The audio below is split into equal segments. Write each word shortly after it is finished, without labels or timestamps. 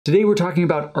Today we're talking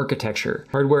about architecture,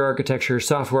 hardware architecture,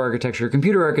 software architecture,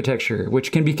 computer architecture,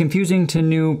 which can be confusing to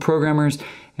new programmers,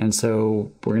 and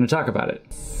so we're going to talk about it.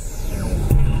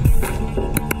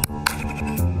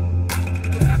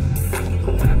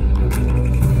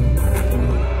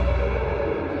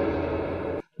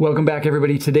 Welcome back,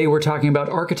 everybody. Today we're talking about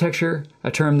architecture,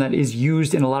 a term that is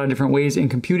used in a lot of different ways in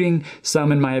computing,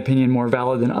 some in my opinion more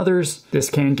valid than others. This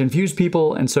can confuse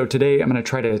people, and so today I'm going to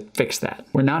try to fix that.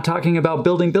 We're not talking about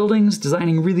building buildings,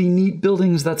 designing really neat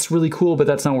buildings. That's really cool, but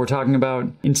that's not what we're talking about.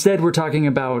 Instead, we're talking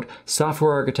about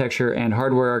software architecture and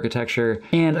hardware architecture,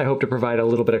 and I hope to provide a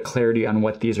little bit of clarity on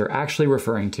what these are actually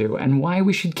referring to and why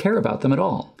we should care about them at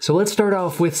all. So let's start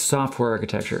off with software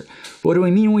architecture. What do we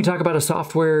mean when we talk about a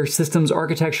software systems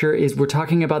architecture? Is we're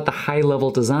talking about the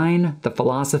high-level design, the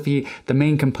philosophy, the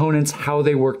main components, how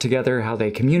they work together, how they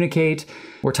communicate.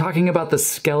 We're talking about the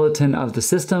skeleton of the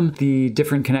system, the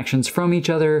different connections from each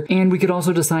other, and we could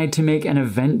also decide to make an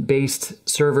event-based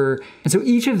server. And so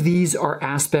each of these are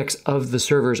aspects of the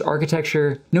server's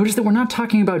architecture. Notice that we're not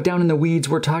talking about down in the weeds,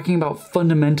 we're talking about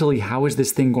fundamentally how is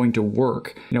this thing going to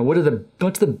work? You know,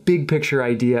 what's the big picture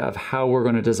idea of how we're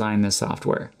going to design this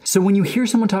software? So when you hear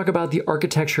someone talk about the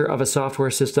architecture of a software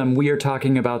system, we are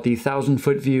talking about the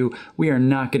 1,000-foot view. We are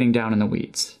not getting down in the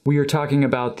weeds. We are talking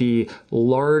about the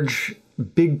large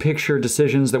big picture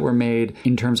decisions that were made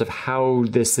in terms of how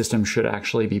this system should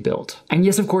actually be built. And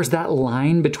yes, of course, that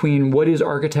line between what is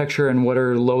architecture and what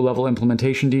are low-level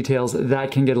implementation details, that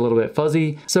can get a little bit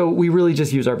fuzzy. So we really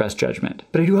just use our best judgment.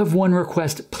 But I do have one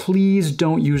request. Please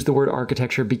don't use the word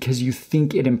architecture because you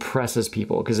think it impresses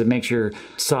people, because it makes your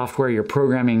software, your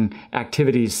programming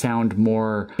activities sound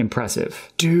more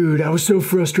impressive. Dude, I was so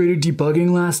frustrated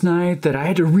debugging last night that I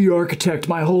had to re-architect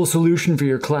my whole solution for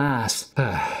your class.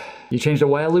 You changed a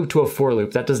while loop to a for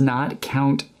loop. That does not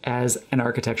count as an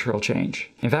architectural change.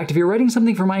 In fact, if you're writing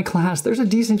something for my class, there's a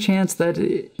decent chance that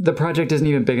the project isn't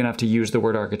even big enough to use the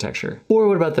word architecture. Or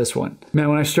what about this one? Man,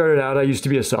 when I started out, I used to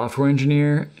be a software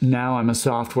engineer. Now I'm a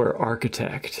software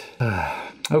architect.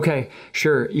 Okay,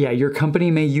 sure, yeah, your company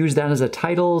may use that as a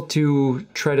title to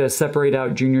try to separate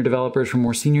out junior developers from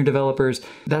more senior developers.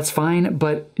 That's fine,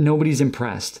 but nobody's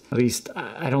impressed. At least,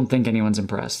 I don't think anyone's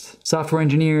impressed. Software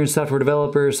engineers, software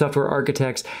developers, software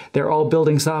architects, they're all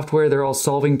building software, they're all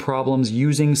solving problems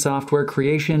using software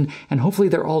creation, and hopefully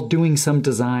they're all doing some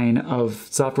design of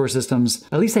software systems.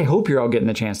 At least I hope you're all getting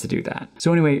the chance to do that.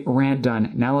 So anyway, rant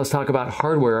done. Now let's talk about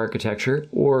hardware architecture,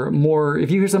 or more,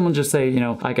 if you hear someone just say, you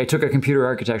know, like I took a computer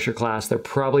architecture class, they're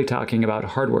probably talking about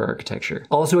hardware architecture.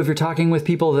 Also, if you're talking with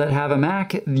people that have a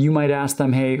Mac, you might ask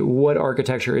them, hey, what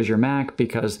architecture is your Mac?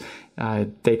 Because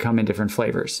they come in different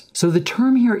flavors. So the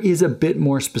term here is a bit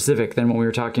more specific than when we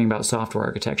were talking about software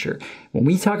architecture. When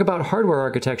we talk about hardware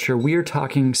architecture, we are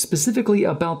talking specifically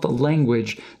about the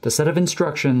language, the set of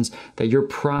instructions that your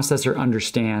processor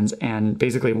understands, and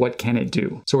basically what can it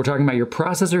do. So we're talking about your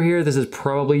processor here. This is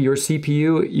probably your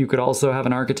CPU. You could also have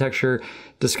an architecture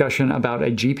discussion about a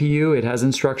GPU. It has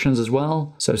instructions as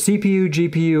well. So CPU,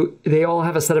 GPU, they all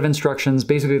have a set of instructions,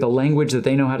 basically the language that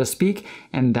they know how to speak,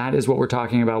 and that is what we're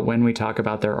talking about when we talk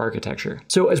about their architecture.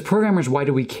 So as programmers, why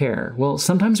do we care? Well,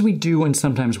 sometimes we do and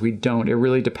sometimes we don't. It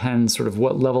really depends sort of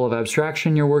what level of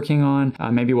abstraction you're working on,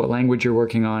 maybe what language you're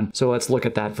working on. So let's look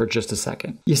at that for just a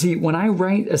second. You see, when I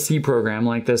write a C program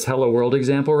like this Hello World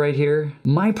example right here,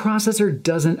 my processor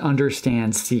doesn't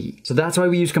understand C. So that's why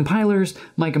we use compilers.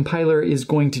 My compiler is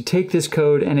going to take this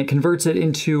code and it converts it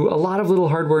into a lot of little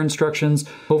hardware instructions,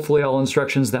 hopefully all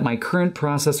instructions that my current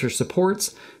processor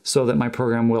supports, so that my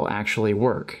program will actually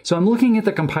work. So I'm looking at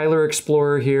the compiler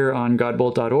explorer here on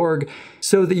godbolt.org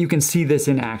so that you can see this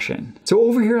in action. So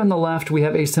over here on the left, we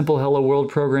have a simple Hello World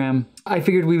program. I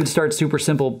figured we would start super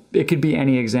simple. It could be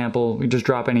any example. We just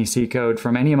drop any C code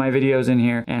from any of my videos in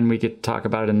here and we could talk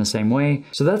about it in the same way.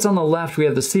 So that's on the left, we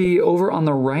have the C. Over on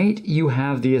the right, you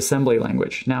have the assembly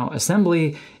language. Now,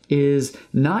 assembly is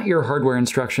not your hardware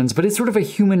instructions, but it's sort of a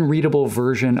human readable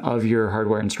version of your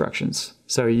hardware instructions.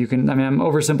 So you can, I mean, I'm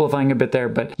oversimplifying a bit there,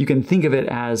 but you can think of it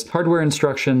as hardware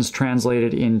instructions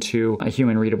translated into a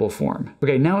human readable form.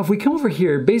 Okay, now if we come over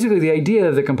here, basically the idea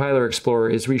of the compiler explorer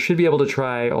is we should be able to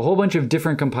try a whole bunch of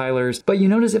different compilers, but you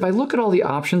notice if I look at all the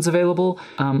options available,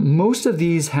 most of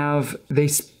these have, they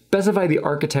specify the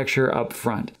architecture up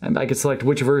front. I could select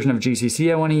which version of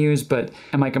GCC I want to use, but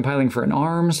am I compiling for an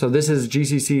ARM? So this is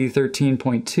GCC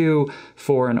 13.2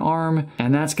 for an ARM,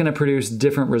 and that's going to produce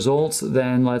different results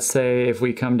than, let's say, if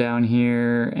we come down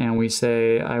here and we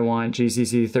say I want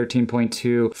GCC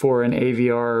 13.2 for an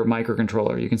AVR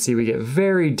microcontroller. You can see we get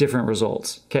very different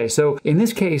results. Okay, so in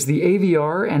this case, the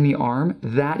AVR and the ARM,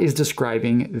 that is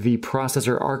describing the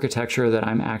processor architecture that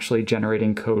I'm actually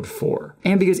generating code for.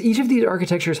 And because each of these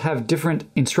architectures have different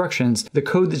instructions, the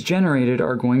code that's generated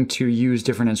are going to use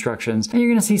different instructions. And you're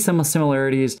going to see some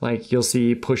similarities, like you'll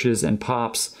see pushes and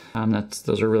pops.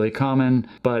 Those are really common,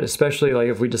 but especially like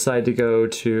if we decide to go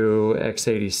to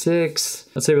x86,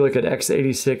 let's say we look at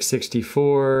x86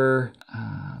 64,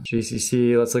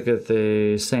 GCC, let's look at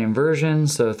the same version,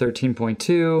 so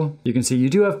 13.2. You can see you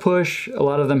do have push. A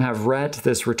lot of them have ret,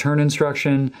 this return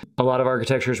instruction. A lot of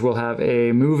architectures will have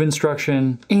a move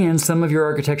instruction, and some of your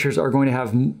architectures are going to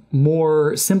have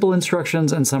more simple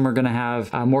instructions, and some are going to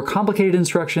have more complicated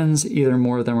instructions, either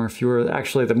more of them or fewer.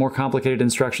 Actually, the more complicated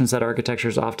instruction set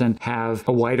architectures often have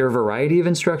a wider variety of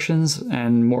instructions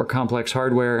and more complex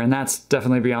hardware, and that's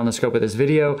definitely beyond the scope of this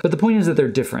video. But the point is that they're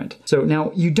different. So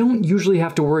now you don't usually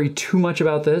have to worry too much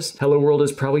about this. Hello World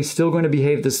is probably still going to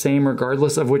behave the same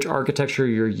regardless of which architecture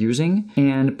you're using.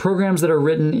 And programs that are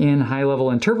written in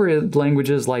high-level interpreted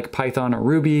languages like Python or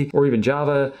Ruby or even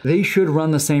Java, they should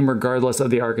run the same regardless of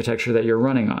the architecture that you're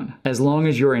running on, as long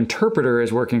as your interpreter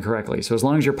is working correctly. So as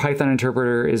long as your Python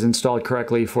interpreter is installed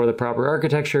correctly for the proper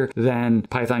architecture, then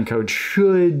Python code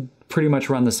should pretty much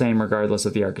run the same regardless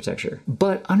of the architecture.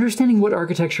 But understanding what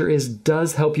architecture is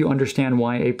does help you understand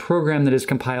why a program that is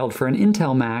compiled for an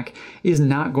Intel Mac is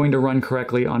not going to run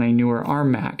correctly on a newer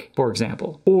ARM Mac, for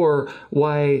example. Or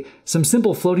why some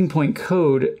simple floating point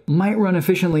code might run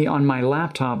efficiently on my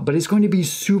laptop, but it's going to be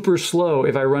super slow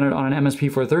if I run it on an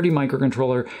MSP430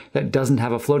 microcontroller that doesn't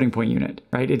have a floating point unit,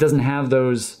 right? It doesn't have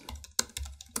those.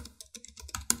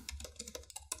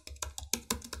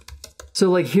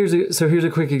 So here's a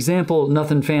quick example,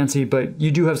 nothing fancy, but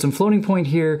you do have some floating point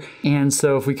here. And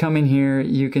so if we come in here,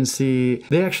 you can see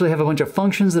they actually have a bunch of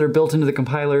functions that are built into the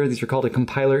compiler. These are called a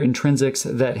compiler intrinsics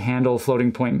that handle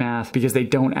floating point math because they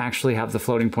don't actually have the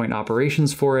floating point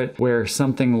operations for it, where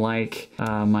something like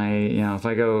if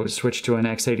I go switch to an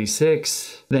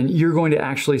x86, then you're going to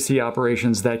actually see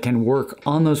operations that can work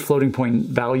on those floating point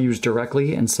values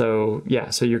directly. And so, yeah,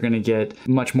 so you're going to get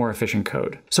much more efficient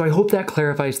code. So I hope that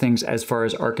clarifies things as far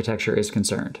as architecture is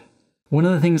concerned. One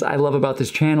of the things I love about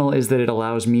this channel is that it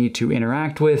allows me to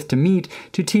interact with, to meet,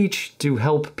 to teach, to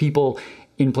help people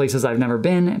in places I've never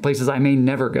been, and places I may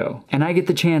never go. And I get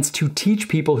the chance to teach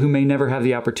people who may never have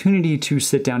the opportunity to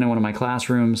sit down in one of my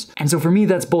classrooms. And so for me,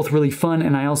 that's both really fun,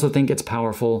 and I also think it's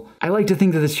powerful. I like to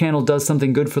think that this channel does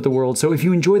something good for the world, so if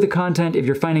you enjoy the content, if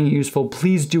you're finding it useful,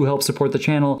 please do help support the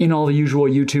channel in all the usual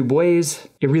YouTube ways.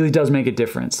 It really does make a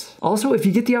difference. Also, if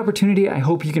you get the opportunity, I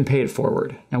hope you can pay it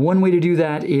forward. Now, one way to do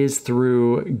that is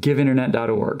through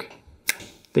giveinternet.org.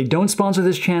 They don't sponsor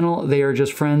this channel, they are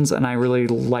just friends, and I really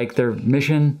like their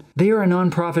mission. They are a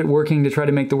nonprofit working to try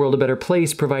to make the world a better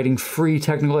place, providing free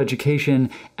technical education,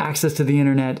 access to the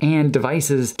internet, and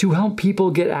devices to help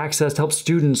people get access, to help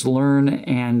students learn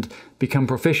and become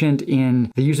proficient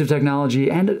in the use of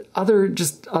technology and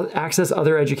access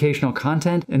other educational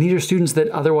content. And these are students that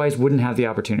otherwise wouldn't have the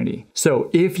opportunity.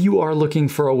 So if you are looking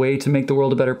for a way to make the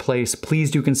world a better place, please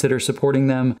do consider supporting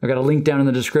them. I've got a link down in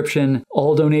the description.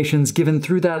 All donations given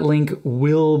through that link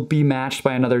will be matched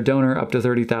by another donor up to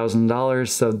 $30,000.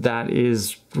 So that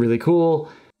is really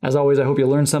cool. As always, I hope you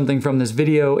learned something from this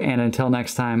video, and until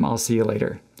next time, I'll see you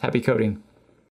later. Happy coding.